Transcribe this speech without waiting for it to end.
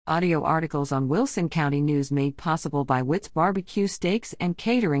Audio articles on Wilson County News made possible by Witt's Barbecue Steaks and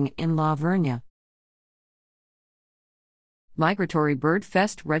Catering in La Vernia. Migratory Bird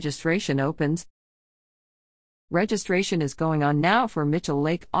Fest registration opens. Registration is going on now for Mitchell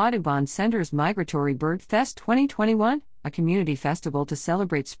Lake Audubon Center's Migratory Bird Fest 2021, a community festival to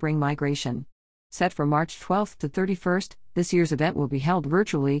celebrate spring migration. Set for March 12th to 31st, this year's event will be held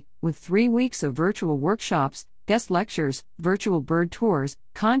virtually, with 3 weeks of virtual workshops, guest lectures, virtual bird tours,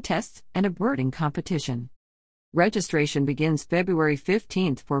 contests, and a birding competition. Registration begins February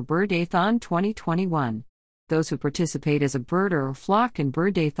 15th for Birdathon 2021. Those who participate as a birder or flock in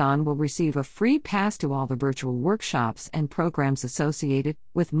Birdathon will receive a free pass to all the virtual workshops and programs associated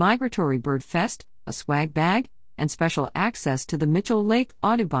with Migratory Bird Fest, a swag bag, and special access to the Mitchell Lake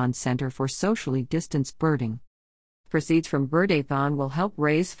Audubon Center for socially distanced birding. Proceeds from Birdathon will help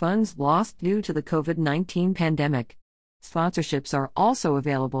raise funds lost due to the COVID-19 pandemic. Sponsorships are also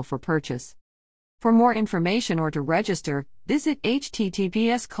available for purchase. For more information or to register, visit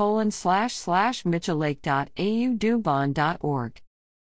https://mitchelllake.audubon.org.